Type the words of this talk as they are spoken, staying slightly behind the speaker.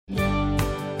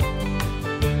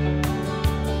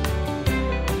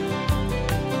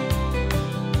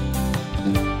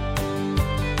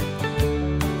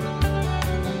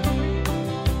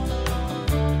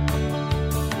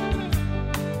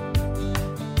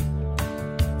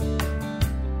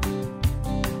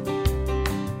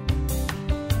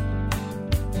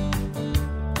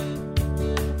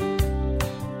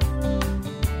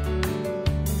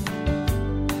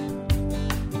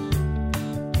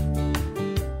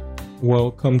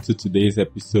Welcome to today's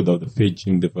episode of the Faith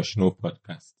Gym Devotional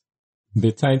Podcast.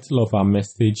 The title of our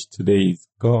message today is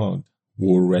God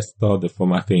will restore the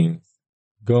former things.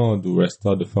 God will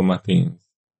restore the former things.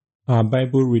 Our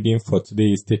Bible reading for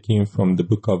today is taken from the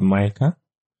book of Micah,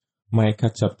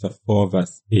 Micah chapter 4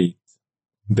 verse 8.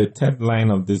 The third line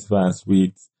of this verse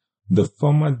reads, "The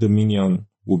former dominion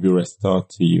will be restored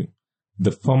to you.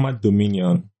 The former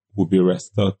dominion will be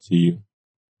restored to you."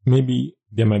 Maybe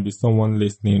there might be someone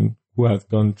listening who has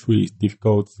gone through a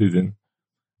difficult season,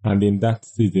 and in that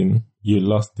season, you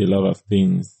lost a lot of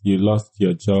things. You lost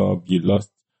your job, you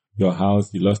lost your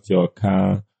house, you lost your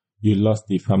car, you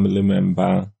lost a family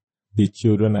member. The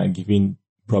children are giving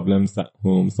problems at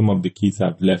home. Some of the kids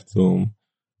have left home.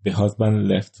 The husband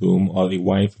left home or the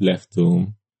wife left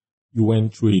home. You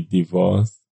went through a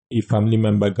divorce. A family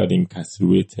member got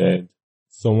incarcerated.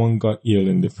 Someone got ill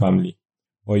in the family.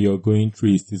 Or you're going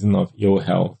through a season of ill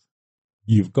health.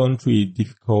 You've gone through a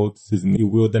difficult season, a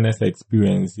wilderness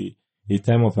experience, a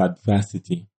time of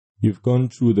adversity. You've gone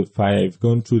through the fire, you've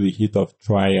gone through the heat of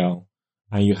trial,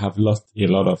 and you have lost a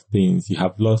lot of things. You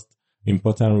have lost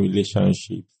important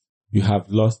relationships. You have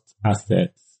lost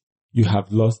assets. You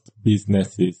have lost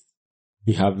businesses.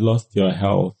 You have lost your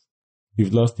health.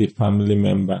 You've lost a family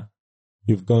member.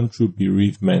 You've gone through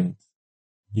bereavement.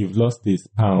 You've lost a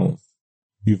spouse.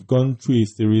 You've gone through a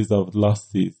series of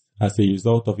losses as a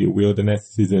result of a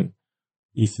wilderness season,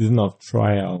 a season of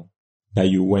trial that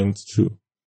you went through.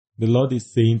 The Lord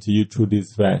is saying to you through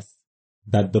this verse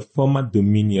that the former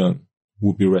dominion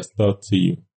will be restored to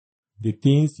you. The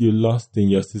things you lost in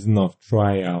your season of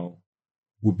trial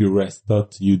will be restored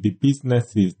to you. The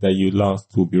businesses that you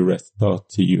lost will be restored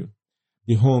to you.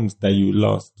 The homes that you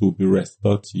lost will be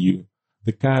restored to you.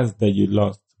 The cars that you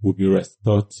lost will be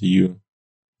restored to you.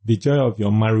 The joy of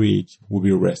your marriage will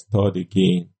be restored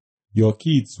again. Your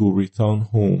kids will return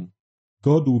home.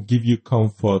 God will give you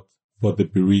comfort for the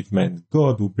bereavement.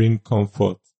 God will bring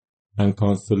comfort and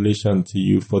consolation to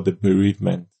you for the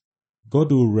bereavement.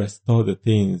 God will restore the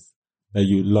things that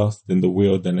you lost in the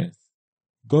wilderness.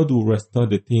 God will restore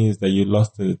the things that you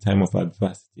lost in the time of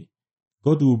adversity.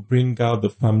 God will bring out the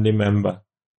family member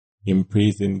in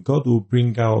prison. God will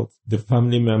bring out the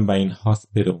family member in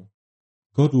hospital.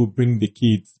 God will bring the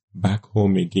kids back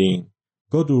home again.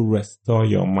 God will restore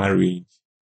your marriage.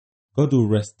 God will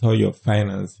restore your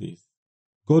finances.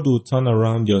 God will turn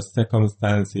around your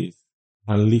circumstances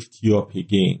and lift you up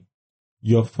again.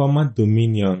 Your former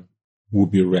dominion will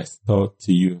be restored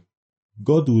to you.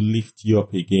 God will lift you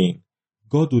up again.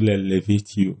 God will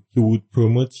elevate you. He will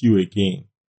promote you again.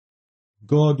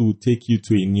 God will take you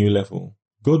to a new level.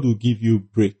 God will give you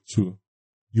breakthrough.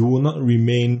 You will not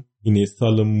remain in a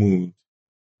solemn mood.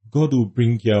 God will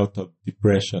bring you out of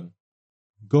depression.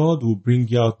 God will bring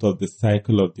you out of the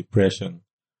cycle of depression.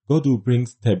 God will bring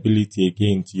stability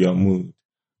again to your mood.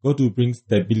 God will bring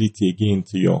stability again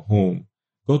to your home.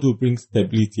 God will bring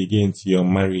stability again to your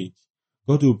marriage.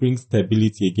 God will bring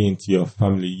stability again to your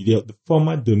family. The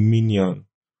former dominion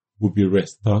will be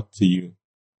restored to you.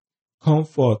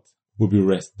 Comfort will be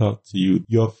restored to you.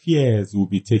 Your fears will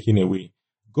be taken away.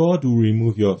 God will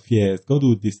remove your fears. God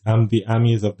will disarm the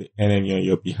armies of the enemy on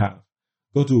your behalf.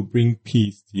 God will bring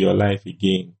peace to your life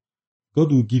again.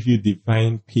 God will give you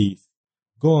divine peace.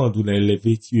 God will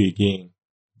elevate you again.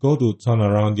 God will turn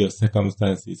around your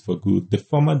circumstances for good. The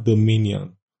former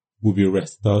dominion will be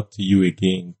restored to you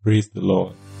again. Praise the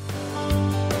Lord.